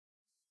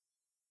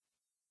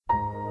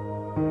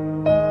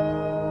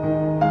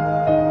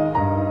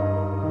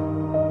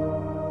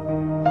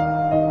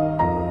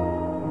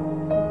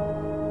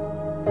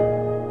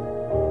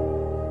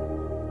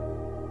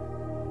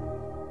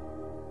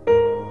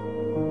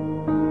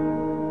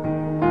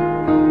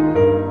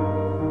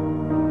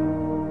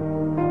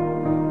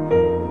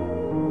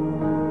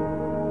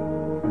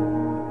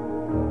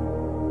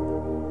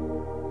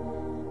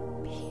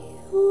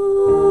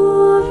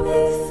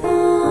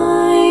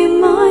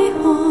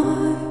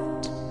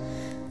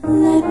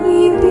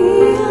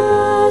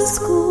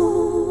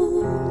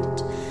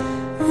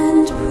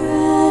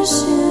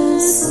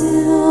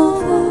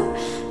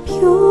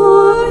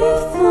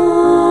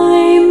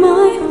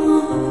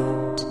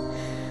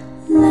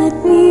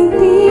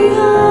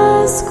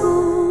as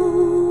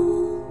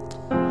gold,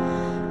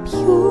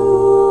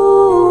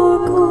 pure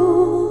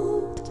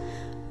gold,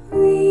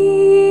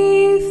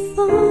 refiner's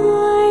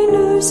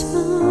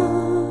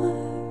fire.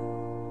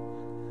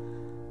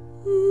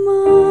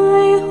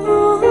 My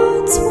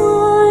heart's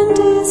one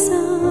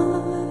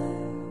desire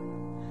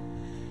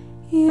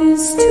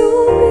is to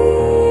be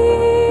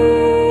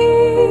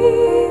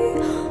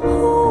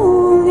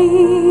holy,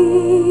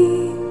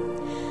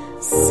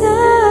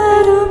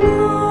 set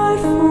apart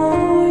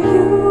for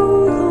you,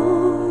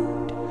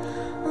 Lord.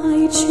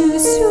 I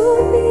choose to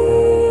be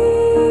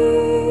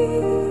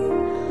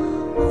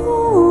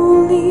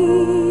holy,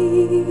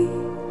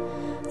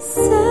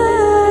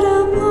 set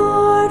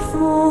apart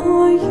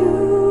for you,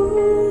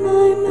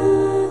 my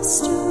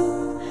Master,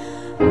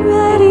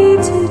 ready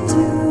to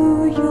do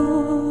your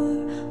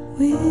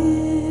will.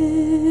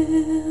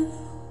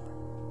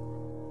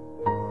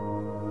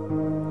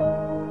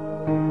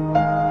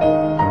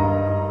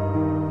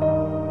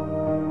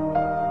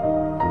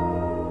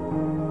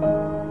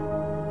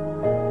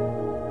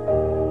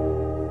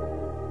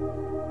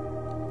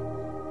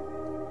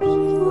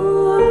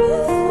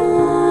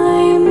 Purify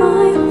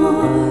my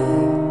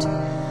heart,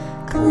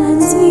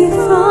 cleanse me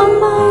from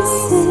my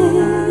sin,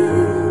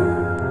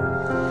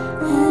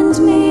 and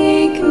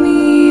make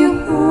me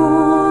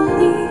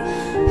holy.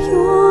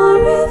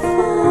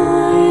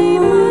 Purify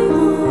my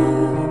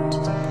heart,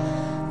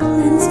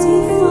 cleanse me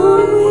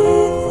from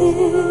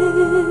within,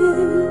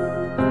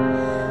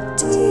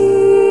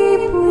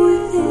 deep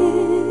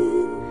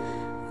within,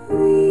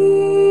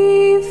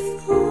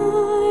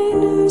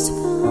 refiner's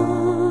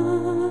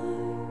fire.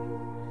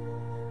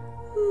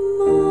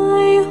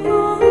 My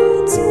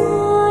heart's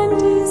one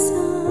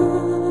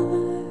desire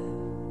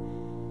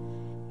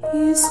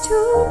is to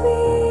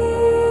be